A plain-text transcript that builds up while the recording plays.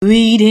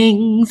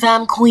Greetings,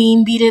 I'm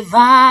Queen Bee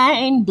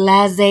Divine,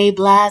 blase,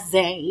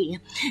 blase.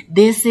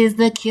 This is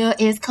the Cure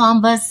is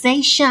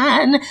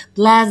Conversation,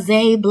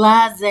 blase,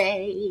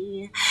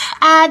 blase.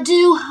 I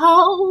do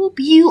hope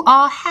you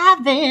are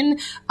having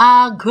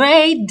a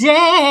great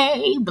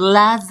day,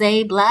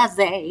 blase,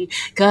 blase.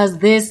 Cause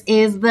this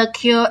is the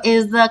Cure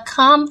is the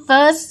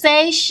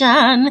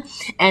Conversation,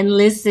 and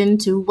listen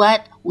to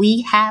what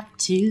we have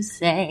to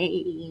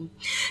say.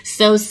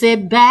 So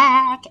sit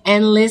back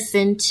and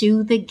listen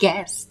to the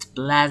guest,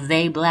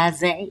 blase,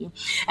 blase,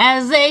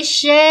 as they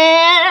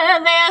share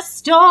their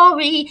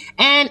story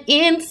and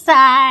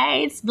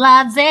insights,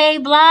 blase,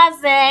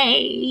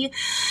 blase.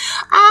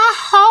 I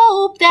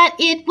hope that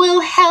it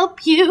will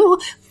help you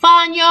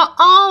find your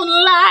own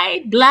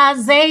light,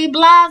 blase,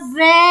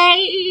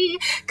 blase,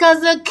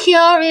 cause the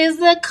cure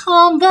is a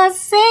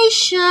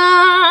conversation,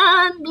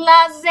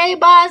 blase,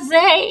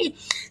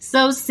 blase.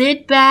 So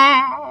sit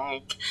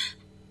back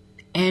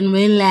and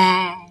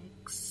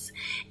relax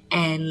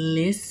and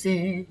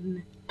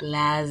listen,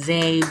 blase,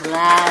 blase.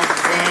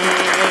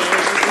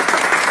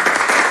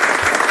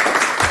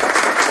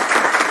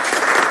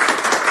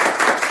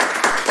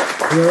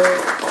 Go,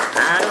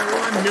 I don't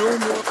want no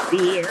more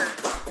fear.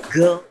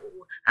 Go,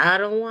 I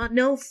don't want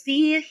no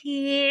fear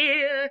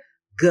here.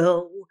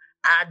 Go,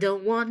 I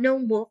don't want no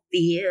more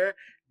fear.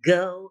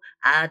 Go,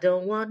 I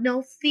don't want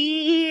no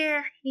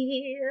fear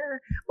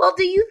here. Well,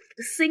 do you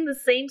sing the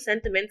same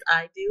sentiments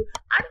I do?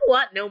 I don't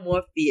want no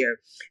more fear.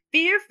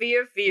 Fear,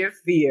 fear, fear,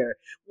 fear.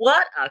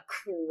 What a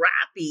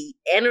crappy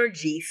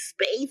energy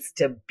space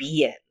to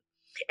be in.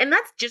 And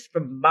that's just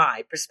from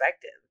my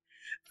perspective.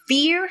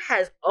 Fear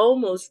has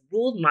almost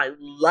ruled my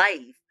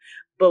life.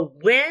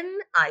 But when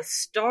I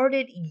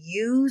started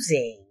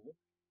using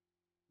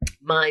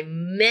my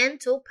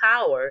mental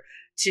power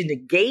to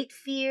negate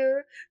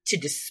fear, to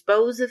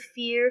dispose of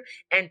fear,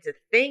 and to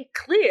think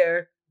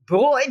clear,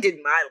 boy, did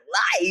my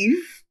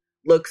life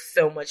look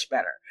so much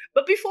better.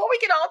 But before we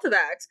get all to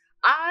that,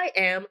 I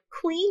am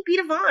Queen Bee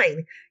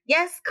Divine.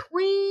 Yes,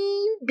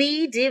 Queen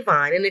Bee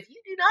Divine. And if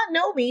you do not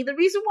know me, the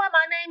reason why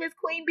my name is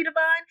Queen Bee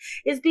Divine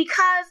is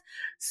because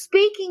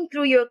speaking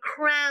through your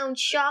crown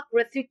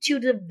chakra to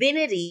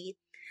divinity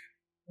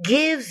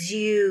gives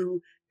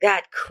you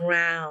that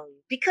crown,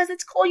 because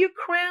it's called your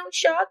crown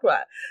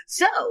chakra.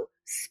 So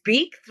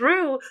speak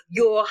through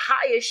your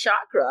highest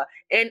chakra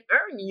and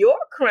earn your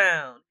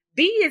crown.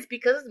 B is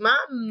because it's my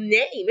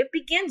name. It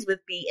begins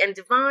with B, and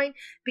divine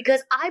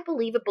because I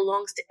believe it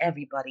belongs to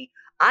everybody.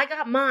 I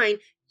got mine.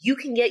 You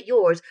can get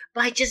yours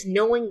by just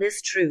knowing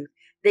this truth,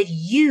 that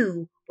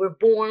you were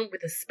born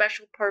with a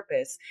special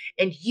purpose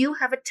and you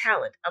have a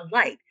talent, a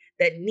light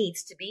that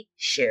needs to be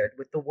shared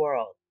with the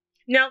world.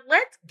 Now,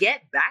 let's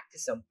get back to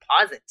some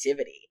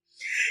positivity.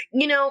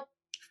 You know,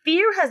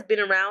 fear has been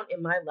around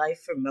in my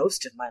life for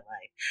most of my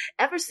life,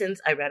 ever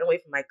since I ran away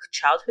from my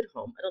childhood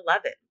home at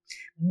 11.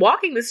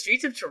 Walking the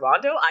streets of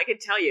Toronto, I can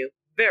tell you,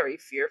 very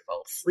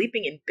fearful.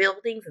 Sleeping in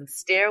buildings and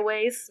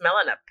stairways,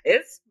 smelling a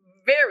piss,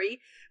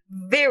 very,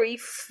 very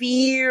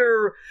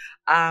fear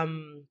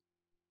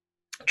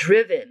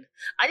driven.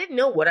 I didn't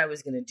know what I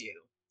was going to do,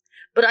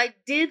 but I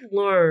did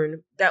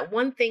learn that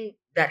one thing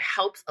that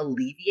helps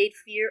alleviate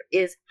fear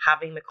is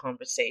having the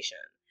conversation.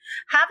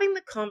 Having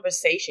the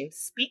conversation,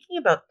 speaking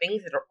about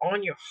things that are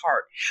on your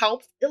heart,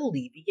 helps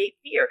alleviate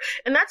fear.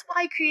 And that's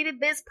why I created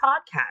this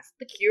podcast.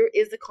 The Cure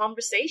is the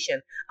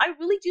Conversation. I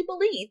really do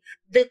believe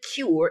the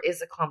cure is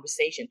a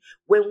conversation.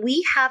 When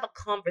we have a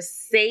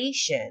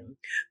conversation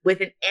with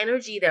an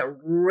energy that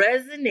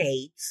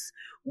resonates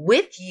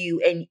with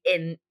you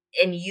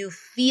and you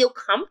feel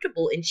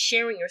comfortable in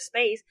sharing your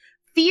space,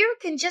 fear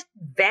can just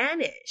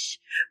vanish,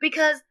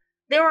 because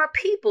there are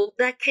people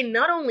that can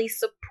not only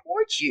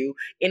support you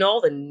in all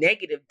the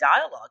negative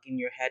dialogue in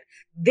your head,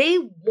 they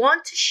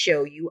want to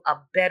show you a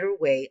better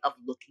way of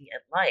looking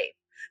at life.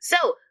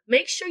 So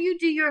make sure you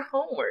do your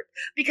homework,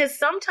 because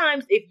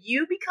sometimes if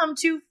you become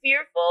too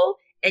fearful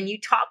and you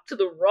talk to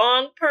the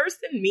wrong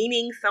person,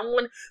 meaning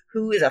someone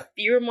who is a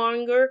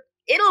fearmonger,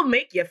 it'll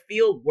make you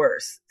feel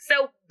worse.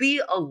 So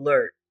be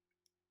alert.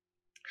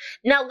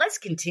 Now let's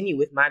continue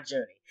with my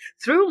journey.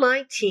 Through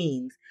my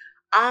teens,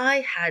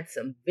 I had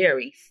some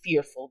very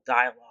fearful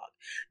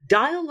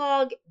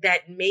dialogue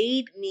that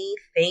made me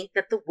think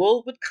that the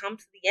world would come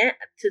to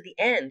the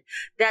end,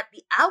 that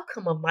the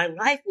outcome of my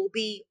life will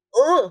be,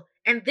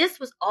 and this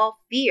was all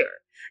fear.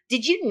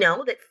 Did you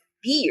know that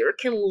fear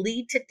can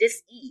lead to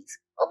dis-ease?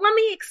 Well, let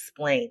me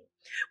explain.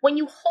 When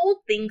you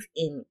hold things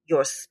in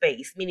your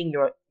space, meaning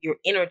your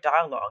inner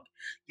dialogue,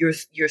 your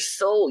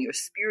soul, your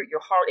spirit, your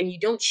heart, and you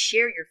don't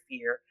share your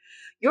fear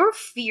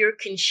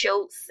can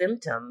show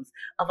symptoms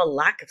of a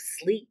lack of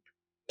sleep,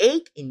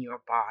 ache in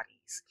your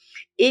bodies.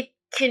 It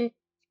can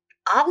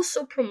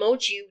also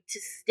promote you to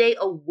stay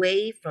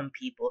away from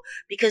people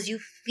because you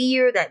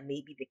fear that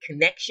maybe the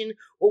connection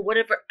or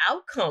whatever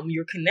outcome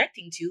you're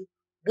connecting to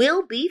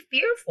will be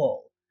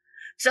fearful.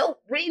 So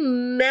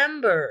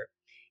remember,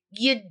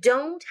 you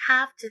don't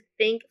have to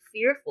think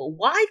fearful.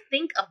 Why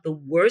think of the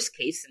worst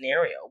case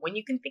scenario when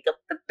you can think of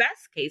the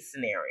best case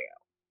scenario?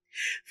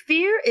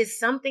 Fear is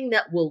something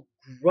that will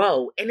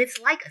grow, and it's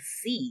like a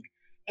seed.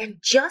 And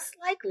just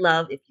like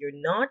love, if you're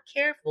not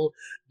careful,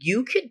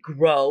 you could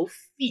grow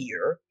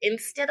fear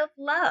instead of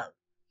love.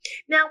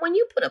 Now, when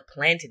you put a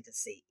plant into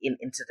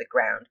the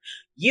ground,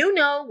 you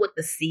know what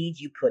the seed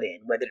you put in,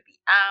 whether it be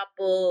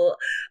apple,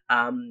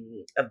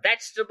 a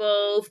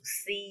vegetable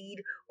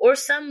seed, or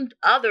some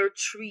other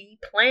tree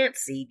plant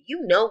seed,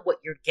 you know what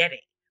you're getting.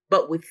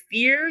 But with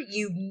fear,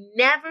 you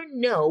never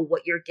know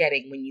what you're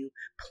getting when you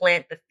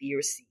plant the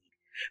fear seed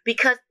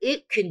because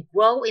it can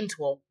grow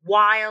into a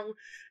wild,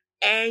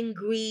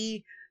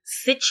 angry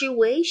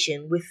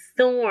situation with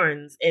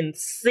thorns and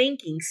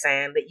sinking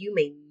sand that you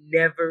may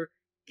never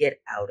get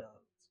out of.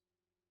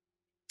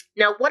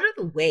 Now, what are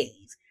the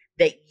ways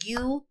that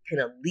you can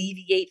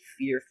alleviate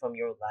fear from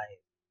your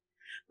life?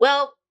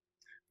 Well,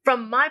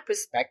 from my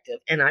perspective,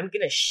 and I'm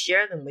going to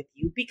share them with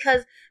you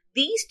because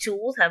these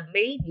tools have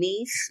made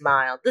me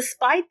smile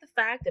despite the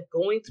fact of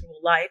going through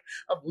a life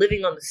of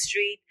living on the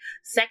street,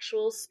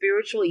 sexual,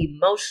 spiritual,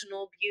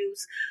 emotional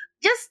abuse,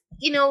 just,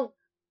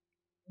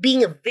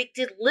 being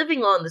evicted,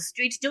 living on the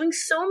streets, doing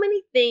so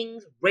many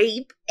things,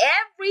 rape,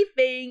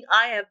 everything.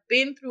 I have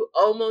been through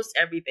almost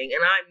everything,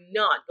 and I'm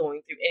not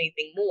going through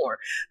anything more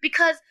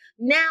because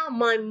now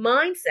my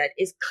mindset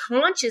is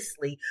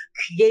consciously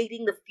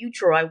creating the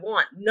future I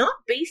want, not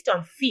based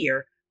on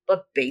fear,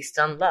 but based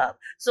on love.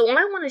 So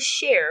I want to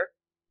share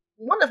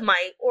one of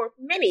my or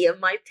many of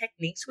my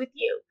techniques with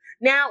you.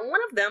 Now,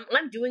 one of them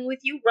I'm doing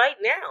with you right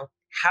now,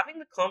 having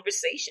the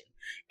conversation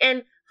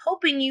and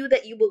hoping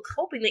that you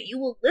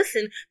will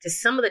listen to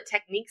some of the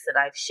techniques that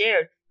I've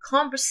shared.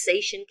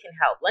 Conversation can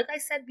help. Like I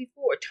said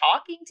before,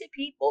 talking to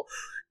people,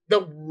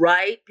 the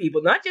right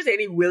people, not just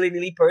any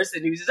willy-nilly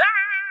person who says,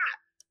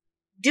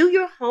 do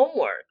your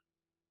homework.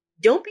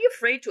 Don't be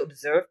afraid to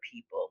observe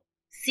people.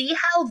 See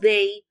how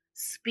they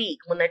speak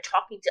when they're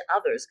talking to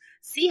others.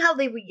 See how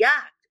they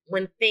react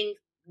when things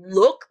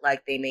look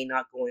like they may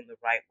not go in the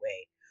right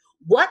way.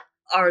 What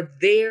are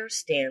their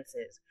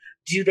stances?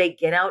 Do they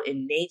get out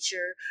in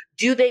nature?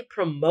 Do they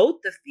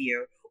promote the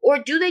fear? Or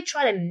do they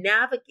try to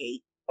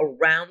navigate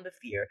around the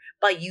fear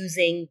by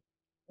using,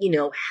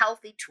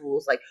 healthy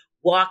tools like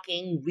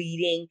walking,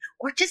 reading,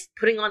 or just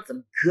putting on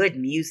some good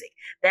music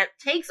that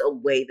takes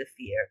away the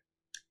fear?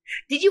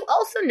 Did you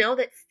also know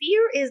that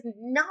fear is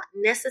not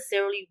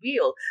necessarily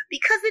real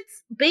because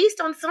it's based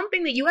on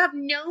something that you have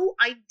no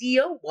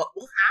idea what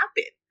will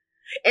happen?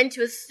 And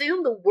to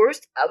assume the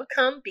worst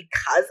outcome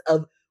because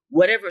of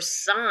whatever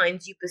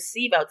signs you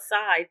perceive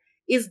outside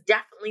is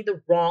definitely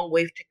the wrong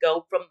way to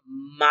go from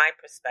my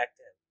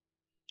perspective.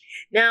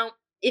 Now,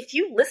 if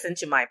you listen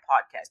to my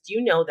podcast,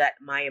 you know that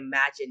my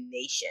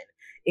imagination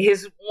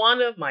is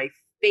one of my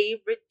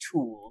favorite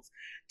tools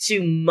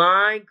to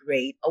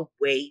migrate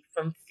away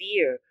from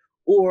fear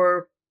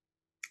or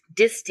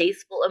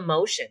distasteful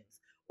emotions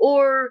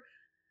or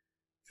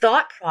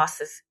thought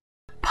process.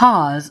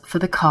 Pause for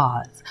the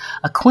Cause,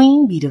 a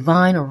Queen Bee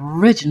Divine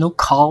original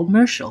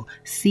commercial,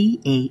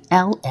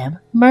 CALM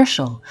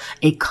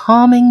a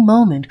calming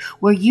moment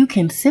where you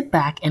can sit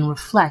back and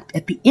reflect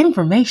at the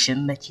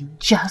information that you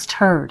just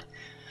heard.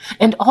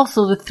 And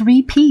also the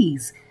 3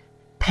 Ps,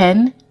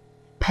 pen,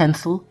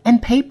 pencil, and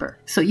paper,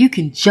 so you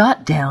can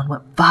jot down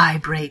what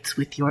vibrates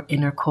with your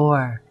inner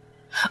core.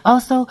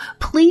 Also,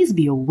 please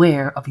be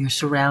aware of your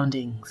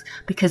surroundings,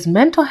 because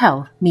mental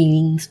health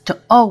means to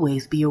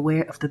always be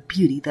aware of the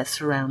beauty that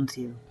surrounds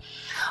you.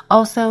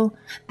 Also,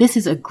 this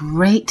is a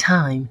great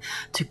time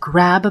to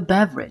grab a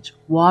beverage,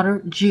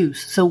 water,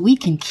 juice, so we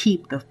can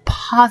keep the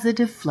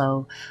positive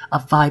flow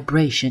of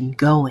vibration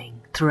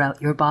going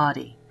throughout your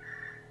body.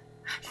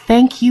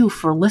 Thank you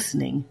for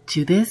listening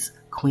to this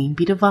Queen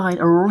Bee Divine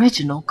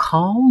original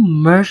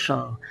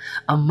commercial,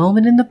 a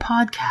moment in the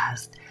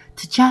podcast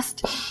to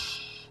just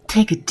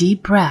take a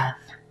deep breath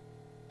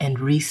and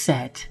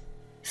reset.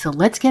 So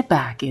let's get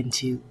back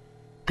into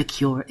The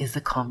Cure is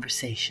a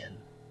Conversation.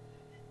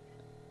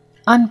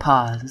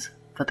 Unpause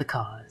for the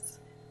cause.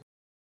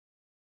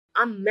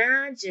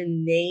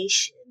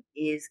 Imagination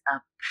is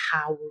a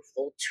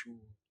powerful tool.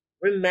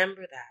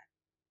 Remember that.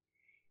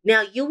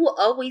 Now, you will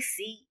always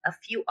see a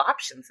few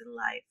options in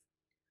life.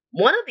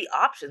 One of the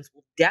options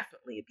will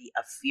definitely be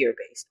a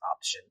fear-based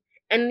option,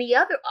 and the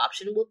other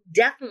option will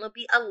definitely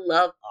be a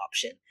love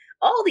option.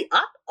 All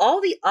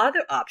the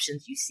other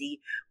options you see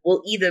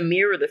will either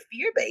mirror the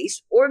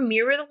fear-based or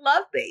mirror the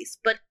love-based,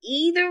 but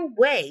either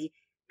way,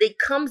 it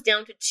comes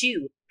down to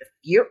 2, the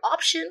fear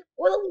option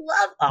or the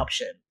love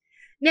option.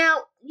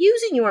 Now,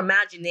 using your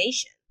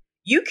imagination,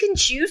 you can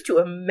choose to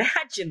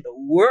imagine the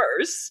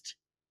worst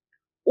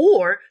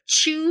or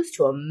choose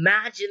to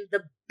imagine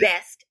the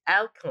best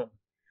outcome.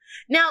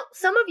 Now,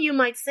 some of you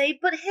might say,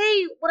 but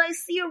hey, what I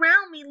see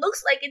around me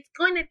looks like it's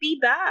going to be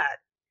bad.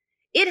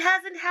 It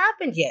hasn't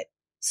happened yet.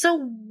 So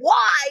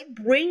why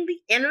bring the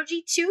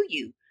energy to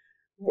you?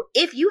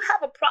 If you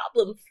have a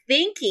problem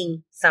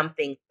thinking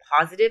something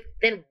positive,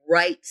 then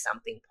write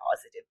something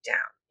positive down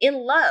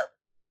in love.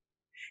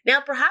 Now,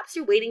 perhaps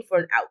you're waiting for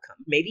an outcome,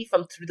 maybe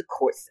through the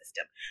court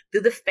system,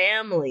 through the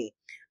family,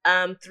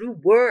 through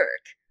work,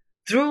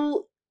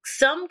 through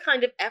some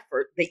kind of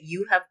effort that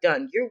you have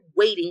done. You're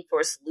waiting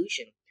for a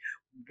solution.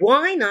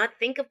 Why not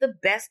think of the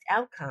best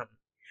outcome?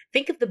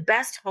 Think of the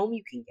best home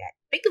you can get.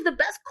 Think of the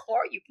best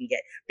car you can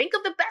get. Think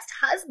of the best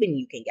husband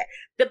you can get.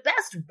 The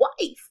best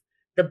wife.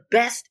 The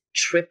best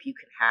trip you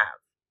can have.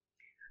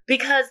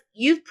 Because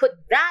you've put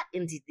that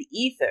into the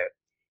ether.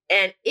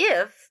 And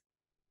if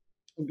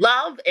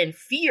love and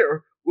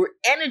fear were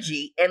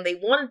energy and they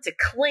wanted to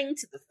cling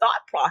to the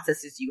thought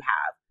processes you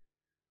have,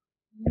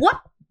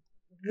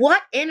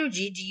 what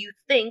energy do you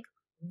think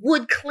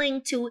would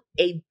cling to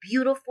a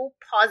beautiful,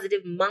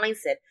 positive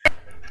mindset?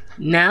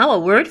 Now, a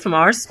word from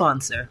our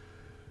sponsor.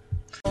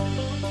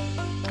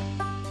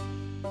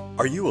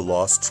 Are you a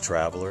lost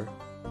traveler?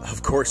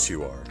 Of course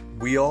you are.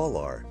 We all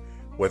are.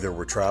 Whether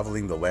we're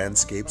traveling the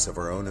landscapes of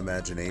our own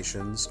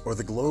imaginations or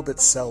the globe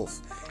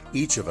itself,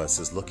 each of us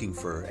is looking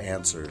for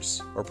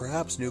answers or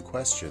perhaps new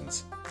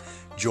questions.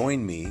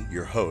 Join me,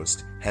 your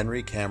host,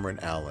 Henry Cameron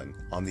Allen,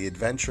 on the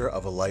adventure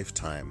of a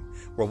lifetime,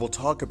 where we'll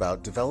talk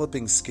about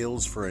developing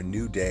skills for a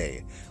new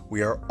day.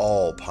 We are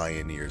all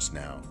pioneers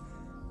now.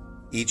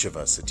 Each of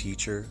us a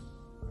teacher,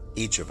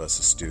 each of us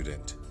a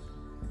student.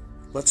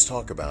 Let's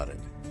talk about it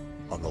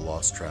on The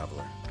Lost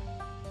Traveler.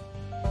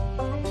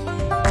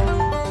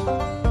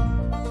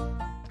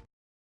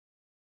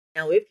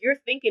 Now, if you're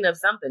thinking of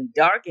something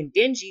dark and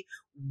dingy,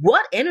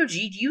 what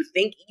energy do you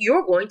think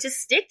you're going to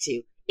stick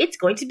to? It's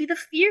going to be the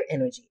fear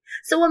energy.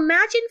 So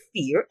imagine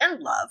fear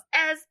and love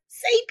as,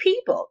 say,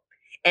 people.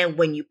 And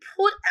when you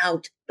put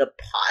out the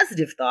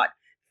positive thought,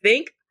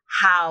 think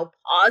how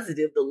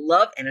positive the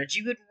love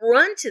energy would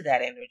run to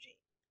that energy.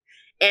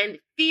 And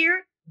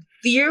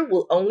fear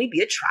will only be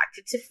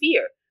attracted to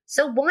fear.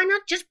 So why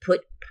not just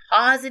put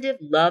positive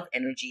love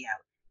energy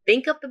out?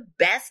 Think of the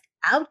best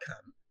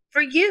outcome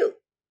for you.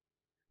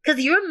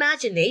 Because your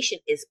imagination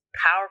is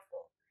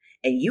powerful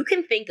and you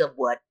can think of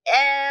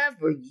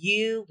whatever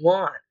you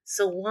want.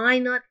 So why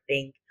not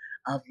think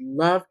of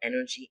love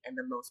energy and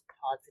the most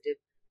positive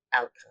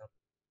outcome?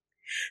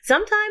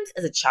 Sometimes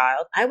as a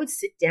child, I would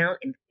sit down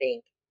and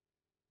think,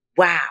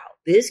 wow,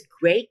 this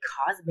great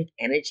cosmic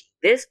energy,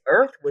 this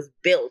earth was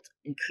built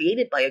and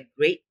created by a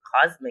great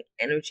cosmic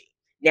energy.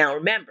 Now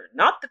remember,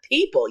 not the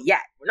people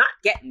yet. We're not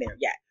getting there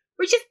yet.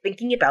 We're just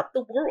thinking about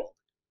the world.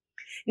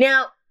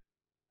 Now,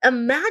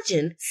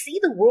 imagine, see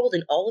the world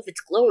in all of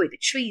its glory, the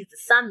trees, the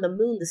sun, the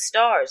moon, the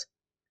stars.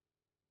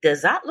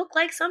 Does that look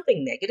like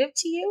something negative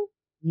to you?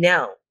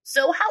 No.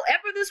 So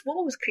however this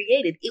world was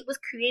created, it was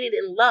created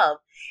in love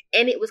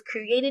and it was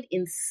created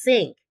in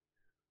sync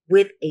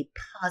with a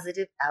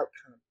positive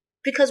outcome.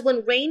 Because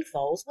when rain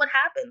falls, what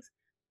happens?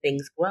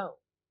 Things grow.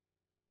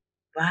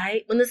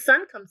 Right? When the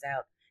sun comes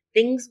out,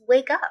 things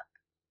wake up.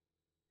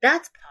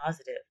 That's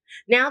positive.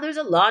 Now, there's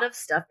a lot of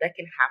stuff that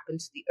can happen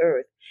to the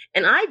earth.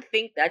 And I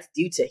think that's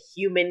due to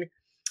human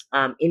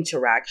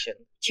interaction.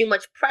 Too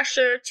much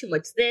pressure, too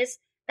much this.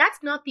 That's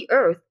not the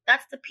earth.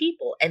 That's the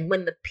people. And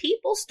when the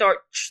people start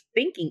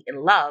thinking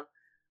in love,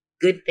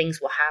 good things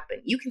will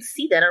happen. You can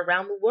see that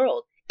around the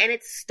world. And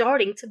it's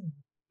starting to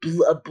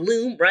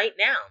bloom right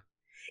now.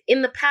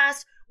 In the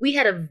past, we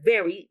had a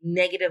very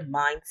negative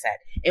mindset.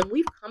 And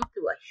we've come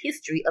through a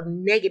history of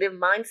negative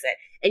mindset.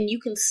 And you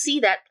can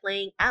see that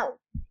playing out.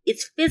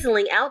 It's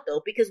fizzling out,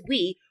 though, because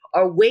we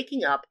are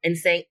waking up and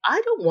saying,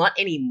 I don't want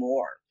any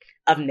more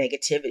of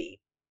negativity.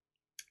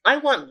 I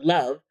want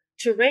love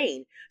to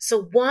reign.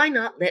 So why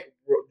not let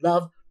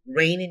love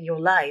reign in your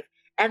life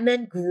and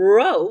then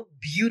grow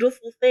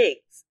beautiful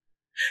things?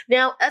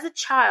 Now, as a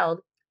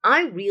child,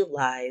 I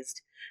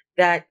realized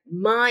that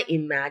my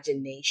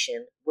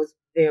imagination was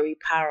very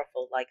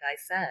powerful, like I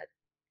said.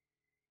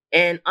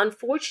 And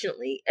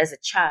unfortunately, as a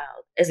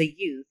child, as a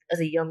youth, as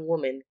a young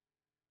woman,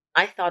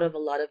 I thought of a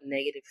lot of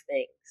negative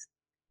things.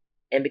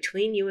 And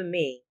between you and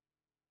me,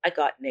 I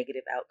got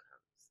negative outcomes.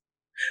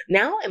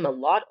 Now I'm a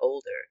lot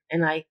older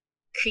and I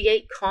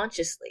create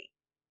consciously.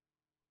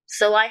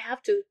 So I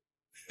have to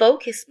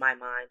focus my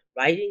mind,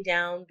 writing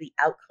down the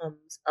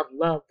outcomes of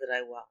love that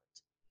I want.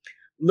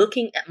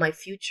 Looking at my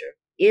future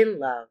in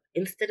love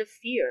instead of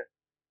fear.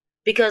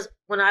 Because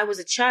when I was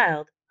a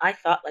child, I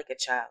thought like a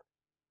child.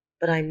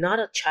 But I'm not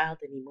a child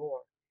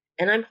anymore.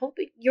 And I'm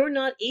hoping you're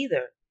not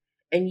either.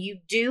 And you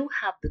do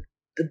have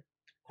the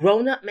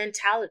grown-up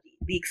mentality,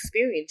 the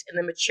experience, and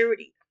the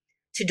maturity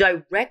to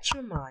direct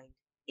your mind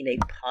in a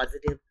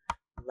positive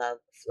love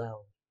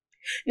flow.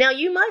 Now,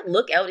 you might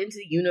look out into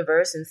the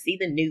universe and see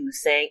the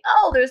news saying,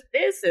 oh, there's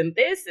this, and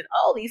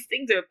all these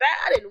things are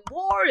bad, and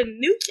war, and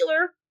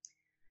nuclear.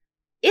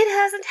 It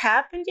hasn't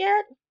happened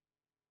yet.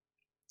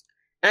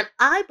 And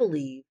I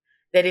believe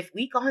that if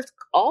we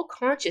all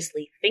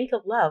consciously think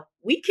of love,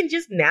 we can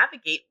just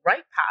navigate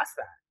right past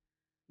that.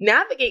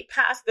 Navigate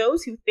past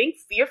those who think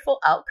fearful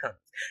outcomes.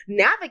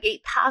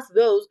 Navigate past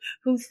those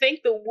who think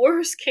the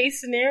worst case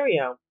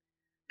scenario.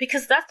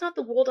 Because that's not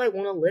the world I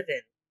want to live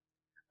in.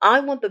 I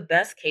want the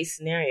best case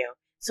scenario.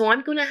 So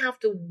I'm going to have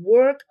to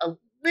work a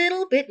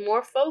little bit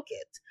more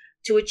focused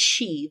to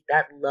achieve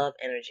that love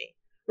energy.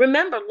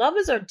 Remember, love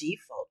is our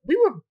default. We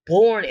were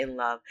born in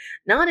love,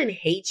 not in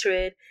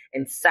hatred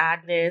and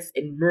sadness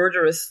and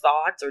murderous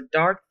thoughts or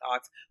dark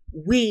thoughts.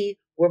 We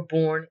were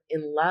born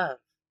in love.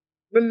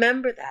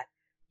 Remember that.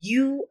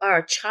 You are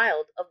a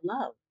child of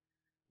love,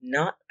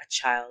 not a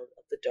child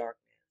of the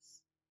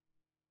darkness.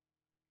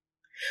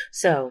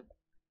 So,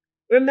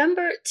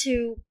 remember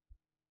to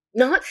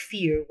not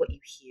fear what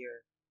you hear.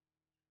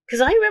 Because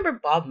I remember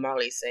Bob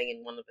Marley saying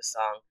in one of the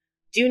songs,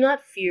 do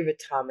not fear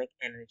atomic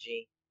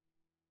energy.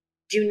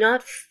 Do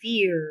not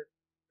fear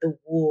the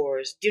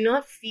wars. Do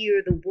not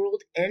fear the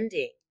world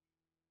ending.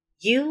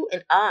 You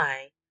and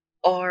I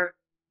are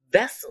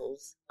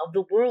vessels of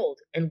the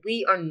world, and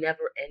we are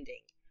never ending.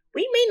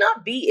 We may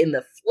not be in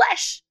the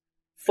flesh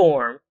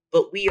form,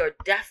 but we are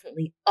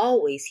definitely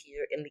always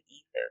here in the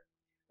ether.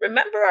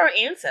 Remember our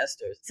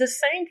ancestors. It's the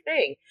same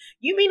thing.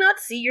 You may not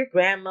see your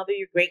grandmother,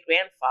 your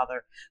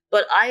great-grandfather,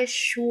 but I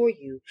assure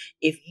you,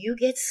 if you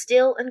get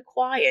still and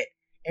quiet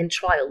and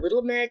try a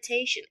little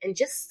meditation and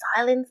just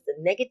silence the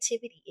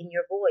negativity in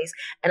your voice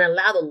and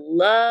allow the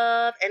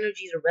love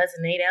energy to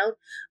resonate out,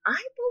 I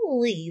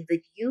believe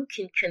that you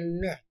can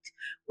connect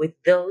with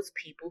those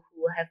people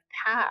who have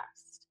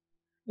passed,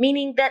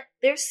 meaning that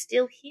they're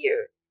still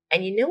here.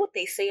 And you know what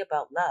they say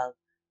about love?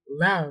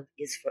 Love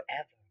is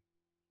forever.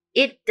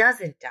 It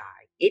doesn't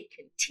die. It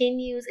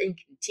continues and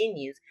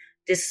continues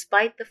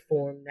despite the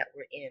form that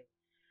we're in.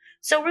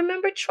 So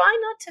remember, try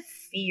not to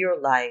fear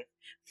life.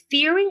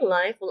 Fearing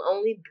life will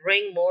only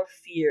bring more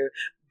fear,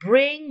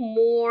 bring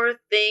more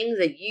things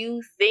that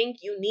you think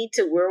you need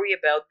to worry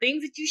about,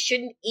 things that you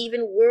shouldn't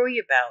even worry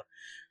about.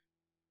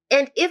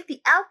 And if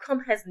the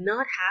outcome has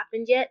not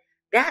happened yet,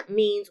 that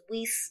means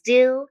we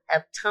still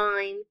have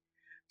time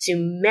to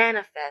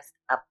manifest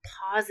a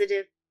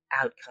positive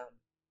outcome.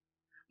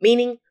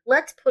 Meaning,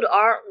 let's put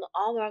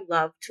all our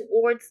love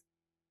towards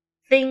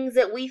things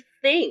that we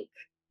think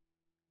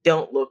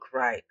don't look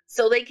right,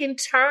 so they can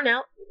turn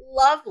out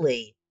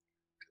lovely.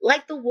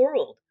 Like the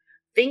world.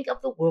 Think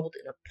of the world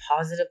in a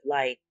positive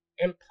light,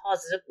 and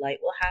positive light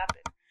will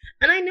happen.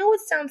 And I know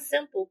it sounds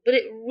simple, but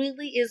it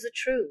really is the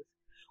truth.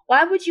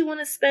 Why would you want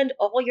to spend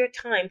all your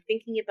time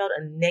thinking about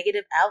a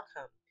negative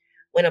outcome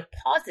when a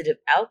positive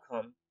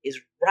outcome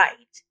is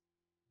right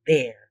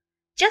there,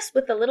 just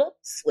with a little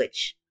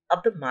switch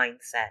of the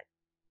mindset?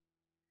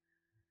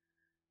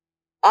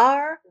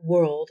 Our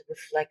world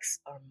reflects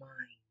our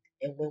mind,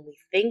 and when we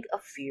think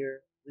of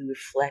fear, we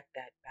reflect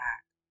that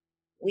back.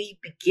 We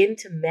begin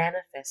to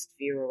manifest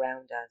fear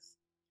around us.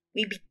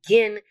 We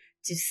begin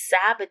to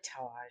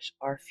sabotage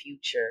our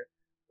future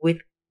with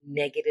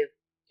negative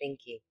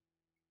thinking.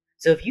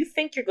 So if you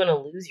think you're going to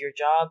lose your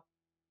job,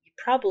 you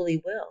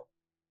probably will.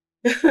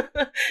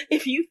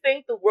 If you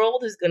think the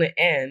world is going to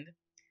end,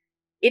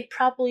 it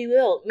probably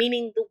will,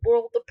 meaning the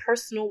world, the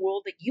personal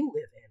world that you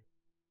live in.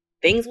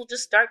 Things will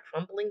just start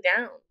crumbling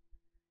down.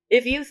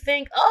 If you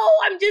think,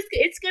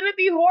 it's going to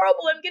be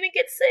horrible, I'm going to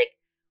get sick,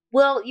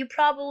 well, you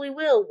probably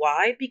will.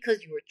 Why?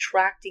 Because you're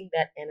attracting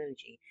that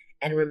energy.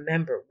 And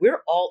remember,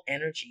 we're all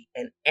energy,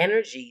 and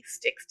energy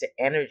sticks to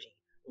energy,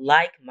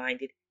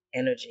 like-minded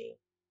energy.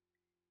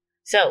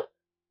 So,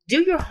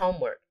 do your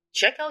homework.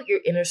 Check out your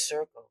inner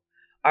circle.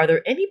 Is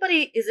there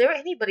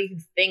anybody who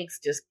thinks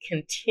just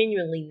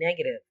continually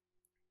negative?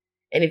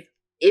 And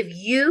if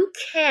you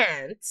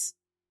can't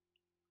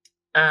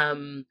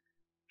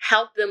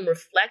help them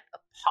reflect a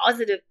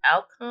positive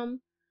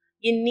outcome,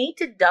 you need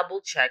to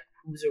double check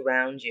who's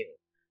around you,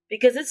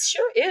 because it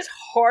sure is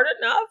hard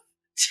enough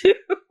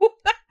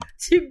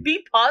to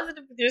be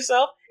positive with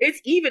yourself. It's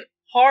even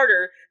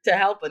harder to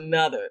help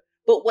another.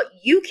 But what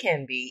you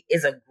can be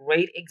is a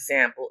great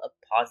example of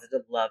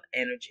positive love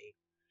energy.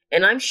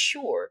 And I'm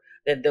sure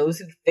that those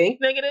who think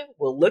negative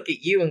will look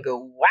at you and go,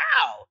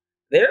 wow,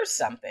 there's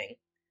something.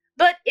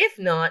 But if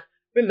not,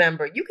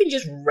 remember, you can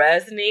just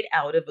resonate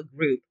out of a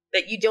group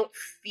that you don't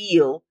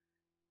feel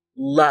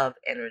love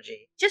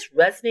energy. Just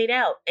resonate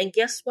out. And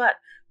guess what?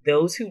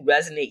 Those who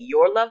resonate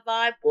your love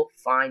vibe will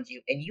find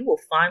you, and you will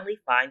finally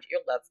find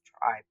your love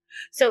tribe.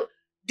 So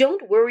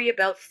don't worry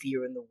about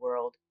fear in the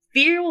world.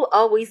 Fear will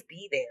always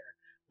be there.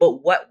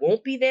 But what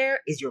won't be there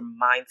is your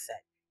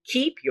mindset.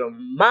 Keep your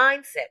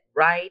mindset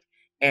right,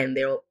 and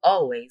there will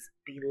always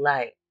be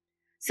light.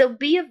 So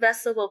be a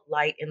vessel of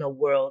light in a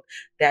world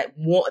that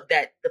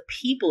the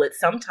people at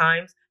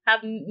sometimes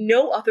have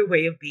no other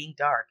way of being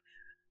dark.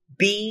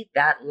 Be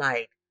that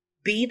light.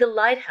 Be the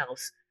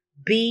lighthouse.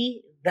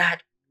 Be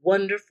that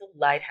wonderful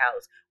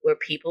lighthouse where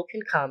people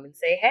can come and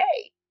say,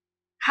 hey,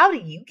 how do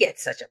you get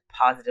such a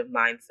positive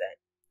mindset?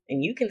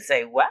 And you can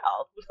say,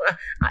 well,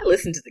 I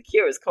listened to the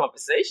Curious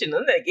Conversation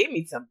and they gave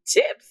me some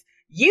tips.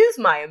 Use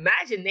my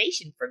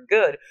imagination for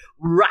good.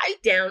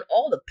 Write down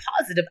all the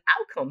positive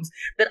outcomes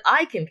that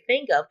I can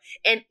think of.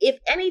 And if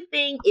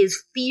anything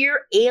is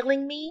fear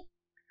ailing me,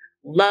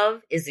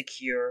 love is a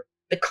cure.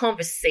 The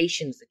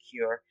conversation is a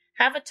cure.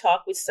 Have a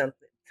talk with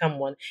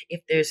someone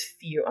if there's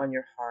fear on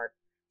your heart.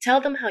 Tell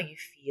them how you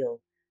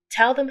feel.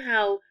 Tell them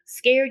how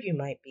scared you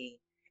might be.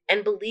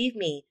 And believe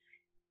me,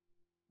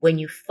 when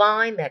you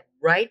find that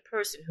right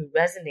person who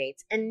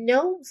resonates and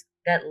knows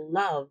that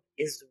love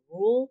is the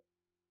rule,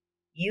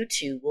 you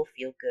too will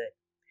feel good.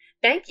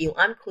 Thank you.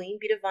 I'm Queen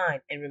Bee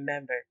Divine. And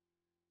remember,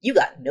 you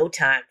got no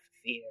time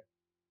for fear.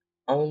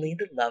 Only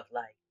the love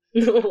light.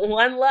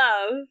 One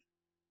love.